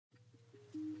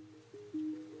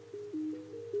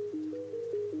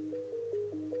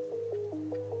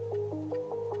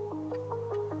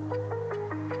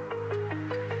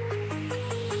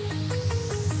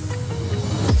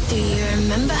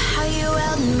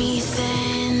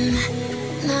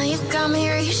you got me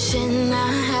reaching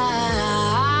out.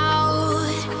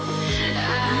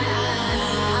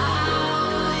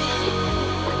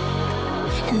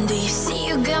 And do you see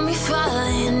you got me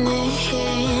falling in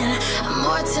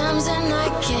more times than I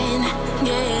can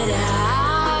get out.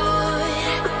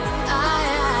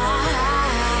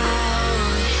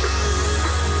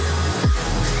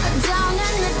 Down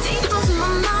in the deep of my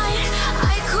mind,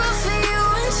 I crawl for you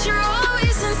and you're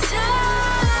always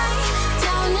inside.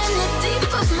 Down in the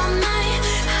deep of my mind,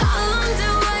 how long do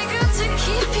I got to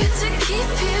keep you, to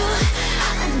keep you?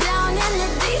 Down in the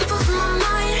deep of my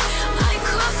mind, I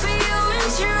crawl for you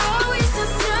and you're always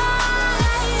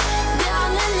inside.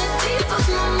 Down in the deep of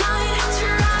my mind,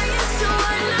 trying so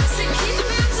hard not to keep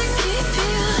you, to keep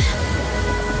you.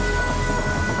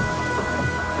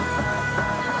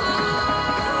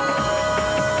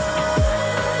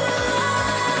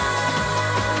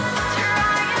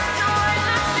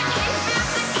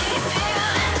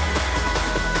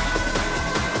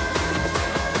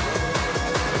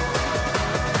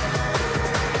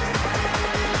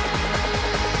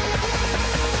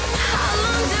 How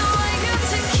long do I got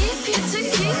to keep you, to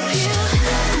keep you?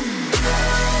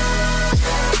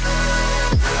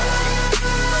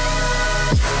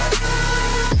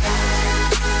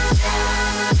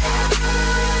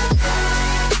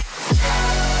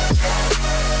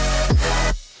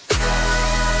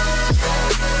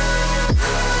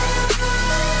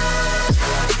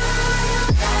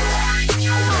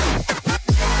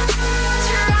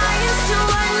 Trying so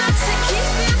hard not to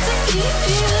keep you, to keep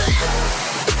you.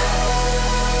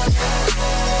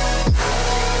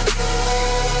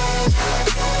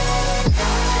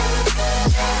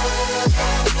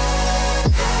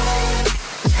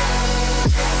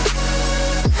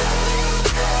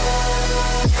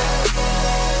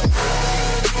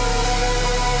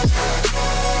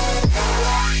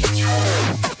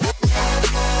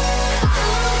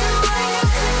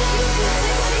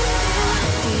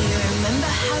 Do you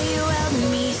remember how you held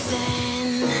me then?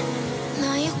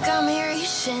 Now you got me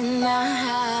reaching out.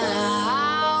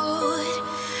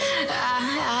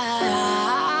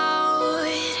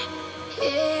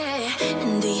 Yeah.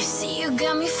 And do you see you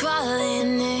got me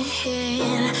falling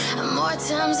in more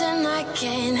times than I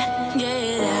can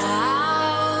get out.